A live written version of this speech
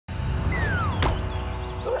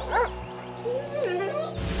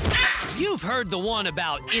You've heard the one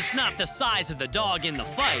about it's not the size of the dog in the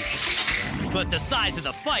fight, but the size of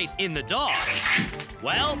the fight in the dog.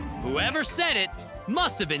 Well, whoever said it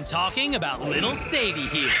must have been talking about little Sadie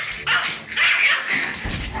here.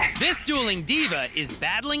 This dueling diva is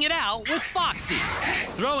battling it out with Foxy,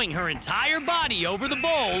 throwing her entire body over the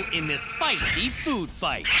bowl in this feisty food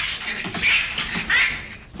fight.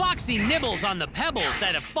 Foxy nibbles on the pebbles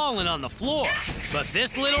that have fallen on the floor, but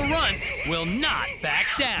this little runt will not back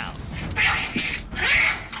down.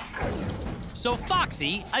 So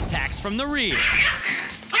Foxy attacks from the rear.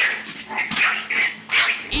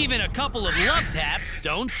 Even a couple of love taps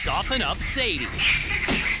don't soften up Sadie.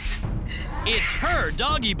 It's her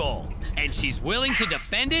doggy bowl, and she's willing to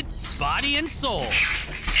defend it body and soul.